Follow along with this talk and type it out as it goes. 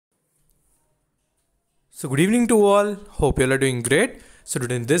So good evening to all. Hope you all are doing great. So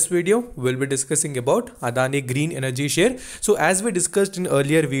today in this video, we'll be discussing about Adani Green Energy share. So as we discussed in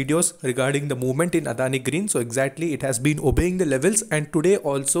earlier videos regarding the movement in Adani Green, so exactly it has been obeying the levels, and today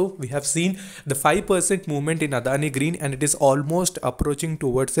also we have seen the 5% movement in Adani Green, and it is almost approaching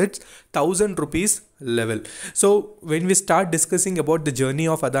towards its 1000 rupees level. So when we start discussing about the journey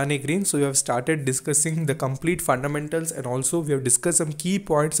of Adani Green, so we have started discussing the complete fundamentals, and also we have discussed some key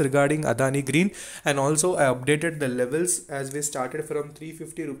points regarding Adani Green, and also I updated the levels as we started from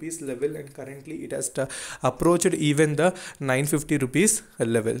 350 rupees level, and currently it has approached even the 950 rupees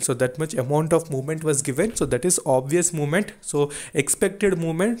level. So that much amount of movement was given. So that is obvious movement, so expected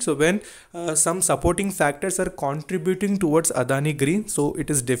movement. So when some supporting factors are contributing towards Adani Green, so it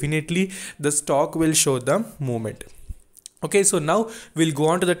is definitely the stock will show the movement. Okay, so now we'll go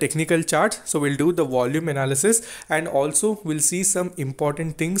on to the technical charts. So we'll do the volume analysis, and also we'll see some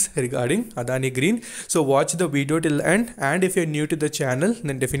important things regarding Adani Green. So watch the video till end, and if you're new to the channel,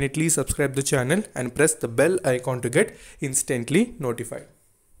 then definitely subscribe the channel and press the bell icon to get instantly notified.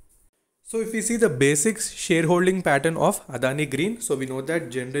 So if we see the basic shareholding pattern of Adani Green, so we know that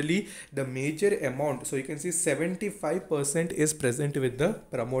generally the major amount, so you can see 75% is present with the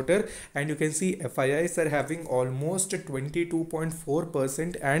promoter, and you can see FIIs are having almost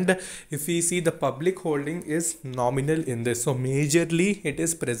 22.4%, and if we see the public holding is nominal in this, so majorly it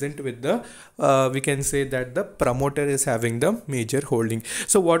is present with the we can say that the promoter is having the major holding.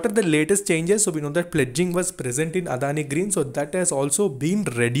 So what are the latest changes? So we know that pledging was present in Adani Green, so that has also been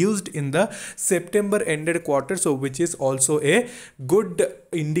reduced in the September ended quarter, so which is also a good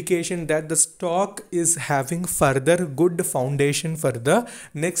indication that the stock is having further good foundation for the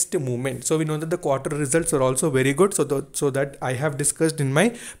next movement. So we know that the quarter results are also very good, so that I have discussed in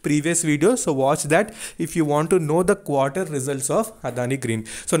my previous video. So watch that if you want to know the quarter results of Adani Green.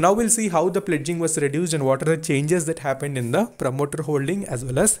 So now we'll see how the pledging was reduced and what are the changes that happened in the promoter holding as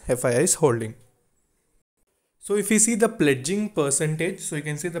well as FII's holding. So if you see the pledging percentage, so you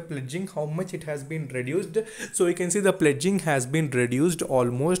can see the pledging, how much it has been reduced. So you can see the pledging has been reduced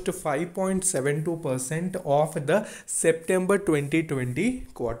almost 5.72% of the September 2020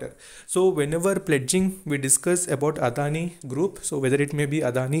 quarter. So whenever pledging we discuss about Adani Group, so whether it may be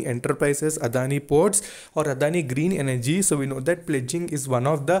Adani Enterprises, Adani Ports or Adani Green Energy, so we know that pledging is one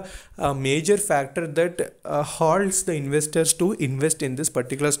of the major factor that halts the investors to invest in this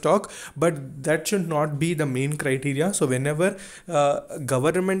particular stock, but that should not be the main criteria. So whenever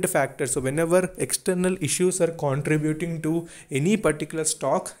government factors, so whenever external issues are contributing to any particular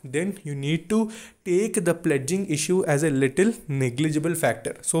stock, then you need to take the pledging issue as a little negligible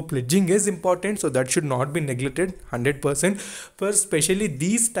factor. So pledging is important, so that should not be neglected 100%. For especially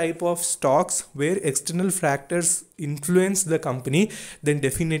these type of stocks where external factors influence the company, then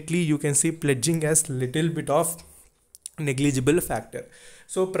definitely you can see pledging as little bit of negligible factor.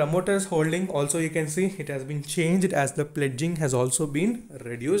 So promoters holding also, you can see it has been changed as the pledging has also been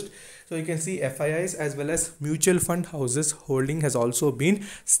reduced. So you can see FIIs as well as mutual fund houses holding has also been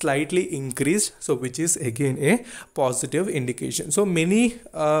slightly increased, so which is again a positive indication. So many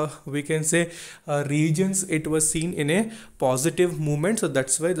we can say regions it was seen in a positive movement, so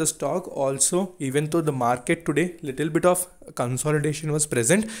that's why the stock also, even though the market today little bit of consolidation was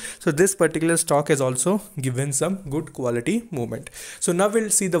present, so this particular stock has also given some good quality movement. So now we'll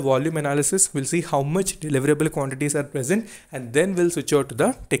see the volume analysis, we'll see how much deliverable quantities are present, and then we'll switch over to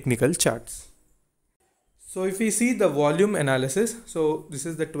the technical charts. So if we see the volume analysis, so this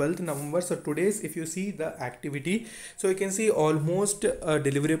is the 12th November. So today's, if you see the activity, so you can see almost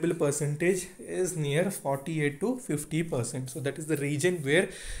deliverable percentage is near 48 to 50%. So that is the region where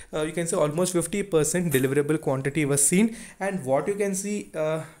you can say almost 50% deliverable quantity was seen. And what you can see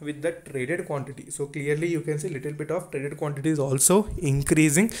with the traded quantity, so clearly you can see little bit of traded quantity is also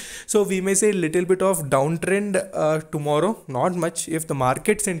increasing. So we may say little bit of downtrend tomorrow, not much. If the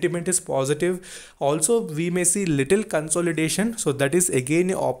market sentiment is positive, also we may see little consolidation, so that is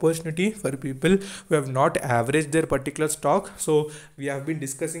again an opportunity for people who have not averaged their particular stock. So we have been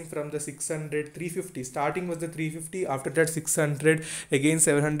discussing from the 600, 350, starting with the 350, after that 600, again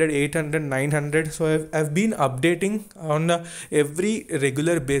 700, 800, 900. So I've been updating on every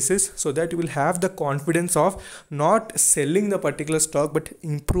regular basis, so that you will have the confidence of not selling the particular stock but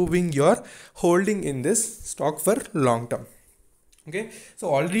improving your holding in this stock for long term. Okay, so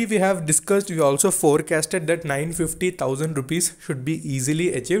already we have discussed, we also forecasted that 950,000 rupees should be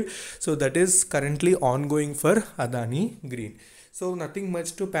easily achieved. So that is currently ongoing for Adani Green. So nothing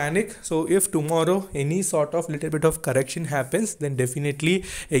much to panic. So if tomorrow any sort of little bit of correction happens, then definitely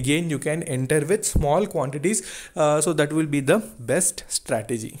again you can enter with small quantities. So that will be the best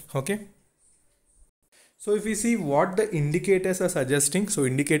strategy. Okay. So if we see what the indicators are suggesting, so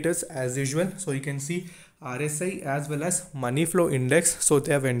indicators as usual, so you can see RSI as well as money flow index, so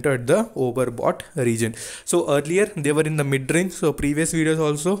they have entered the overbought region. So earlier they were in the mid range, so previous videos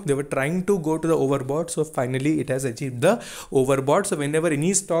also they were trying to go to the overbought, so finally it has achieved the overbought. So whenever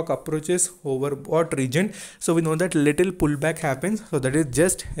any stock approaches overbought region, so we know that little pullback happens, so that is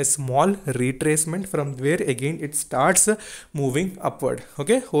just a small retracement from where again it starts moving upward.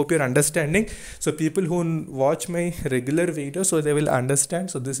 Okay, hope you're understanding. So people who watch my regular videos, so they will understand.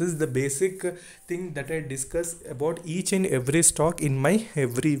 So this is the basic thing that I discuss about each and every stock in my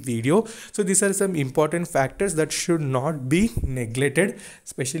every video. So these are some important factors that should not be neglected,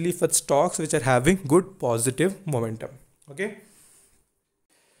 especially for stocks which are having good positive momentum. Okay.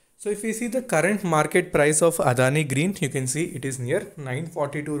 So if we see the current market price of Adani Green, you can see it is near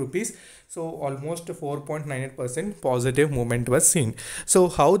 942 rupees. So almost 4.98% positive movement was seen. So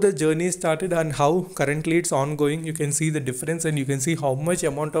how the journey started and how currently it's ongoing, you can see the difference, and you can see how much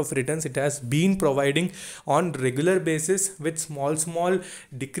amount of returns it has been providing on regular basis with small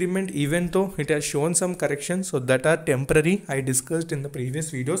decrement, even though it has shown some corrections, so that are temporary. I discussed in the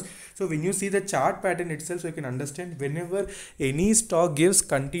previous videos. So when you see the chart pattern itself, so you can understand whenever any stock gives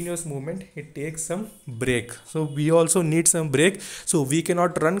continuous movement, it takes some break. So we also need some break. So we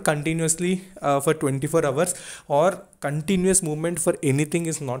cannot run continuously for 24 hours, or continuous movement for anything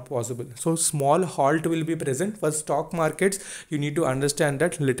is not possible. So small halt will be present. For stock markets, you need to understand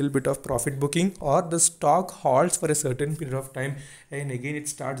that little bit of profit booking, or the stock halts for a certain period of time, and again it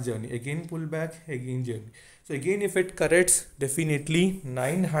starts journey, again pull back, again journey. So again if it corrects, definitely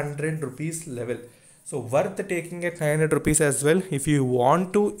 900 rupees level, so worth taking at 900 rupees as well if you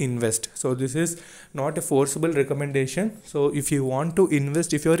want to invest. So this is not a forcible recommendation. So if you want to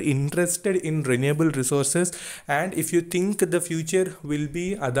invest, if you are interested in renewable resources, and if you think the future will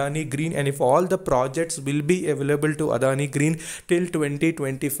be Adani Green, and if all the projects will be available to Adani Green till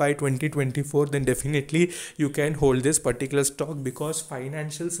 2025 2024, then definitely you can hold this particular stock, because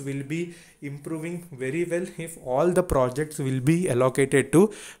financials will be improving very well if all the projects will be allocated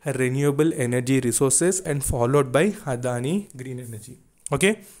to renewable energy resources and followed by Adani Green Energy.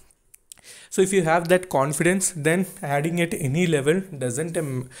 Okay. So if you have that confidence, then adding at any level doesn't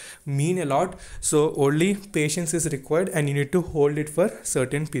mean a lot. So only patience is required, and you need to hold it for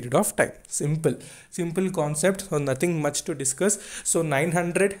certain period of time. Simple concept, so nothing much to discuss. So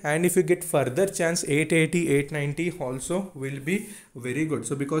 900, and if you get further chance 880, 890 also will be very good.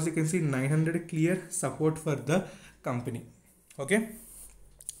 So because you can see 900 clear support for the company. Okay.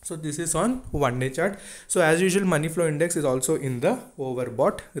 So this is on 1-day chart. So as usual, money flow index is also in the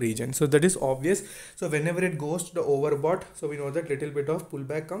overbought region. So that is obvious. So whenever it goes to the overbought, so we know that little bit of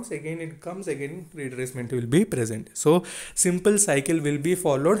pullback comes, again it comes, again retracement will be present. So simple cycle will be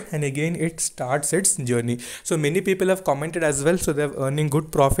followed, and again it starts its journey. So many people have commented as well. So they have earning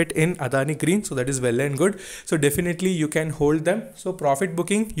good profit in Adani Green. So that is well and good. So definitely you can hold them. So profit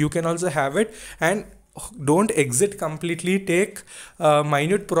booking, you can also have it, and don't exit completely. Take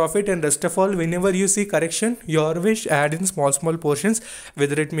minute profit, and rest of all, whenever you see correction, you always add in small portions,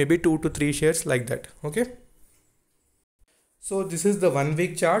 whether it may be 2 to 3 shares, like that. Okay. So this is the 1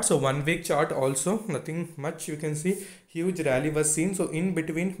 week chart. So 1 week chart also nothing much, you can see huge rally was seen. So in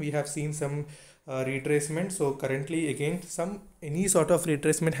between we have seen some retracement. So currently again any sort of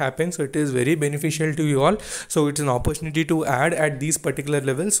retracement happens, so it is very beneficial to you all. So it's an opportunity to add at these particular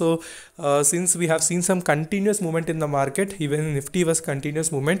levels. So since we have seen some continuous movement in the market, even Nifty was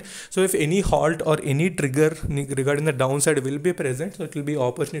continuous movement, so if any halt or any trigger regarding the downside will be present, so it will be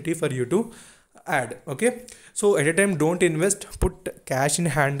opportunity for you to add. Okay. So at a time, don't invest, put cash in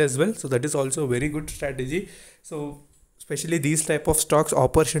hand as well. So that is also a very good strategy. So especially these type of stocks,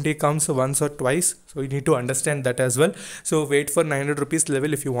 opportunity comes once or twice, so you need to understand that as well. So wait for 900 rupees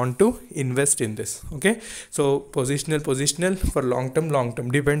level if you want to invest in this. Okay. So positional for long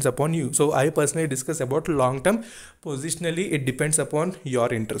term depends upon you. So I personally discuss about long term. Positionally, it depends upon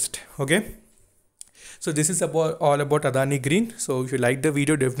your interest. Okay. So this is all about Adani Green. So if you like the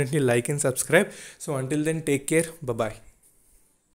video, definitely like and subscribe. So until then, take care. Bye bye.